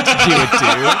he would do.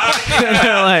 And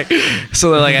they're like, so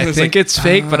they're like, I think it's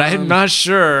fake, but I'm not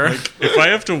sure. if I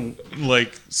have to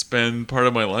like spend part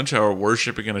of my lunch hour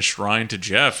worshiping in a shrine to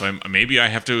Jeff. Maybe I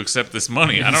have to accept this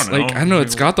money. I don't know. Like, I don't know.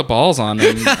 It's got the balls on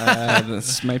him.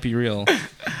 This might be real.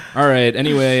 All right.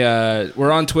 Anyway,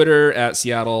 we're on Twitter at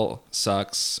Seattle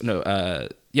Sucks.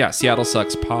 Seattle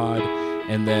Sucks Pod.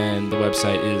 And then the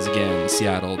website is, again,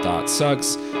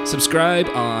 seattle.sucks. Subscribe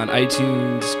on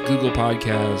iTunes, Google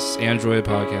Podcasts, Android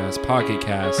Podcasts, Pocket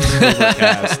Cast,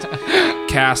 Overcast,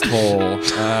 Casthole,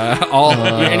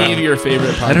 any of your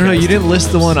favorite podcasts. I don't know. You didn't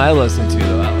list the one I listened to,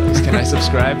 though, Alex. Can I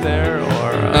subscribe there?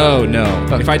 Or Oh, no.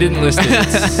 Okay. If I didn't list it,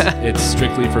 it's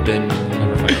strictly forbidden. You'll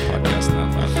never find a podcast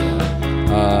on that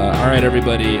platform. All right,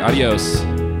 everybody. Adios.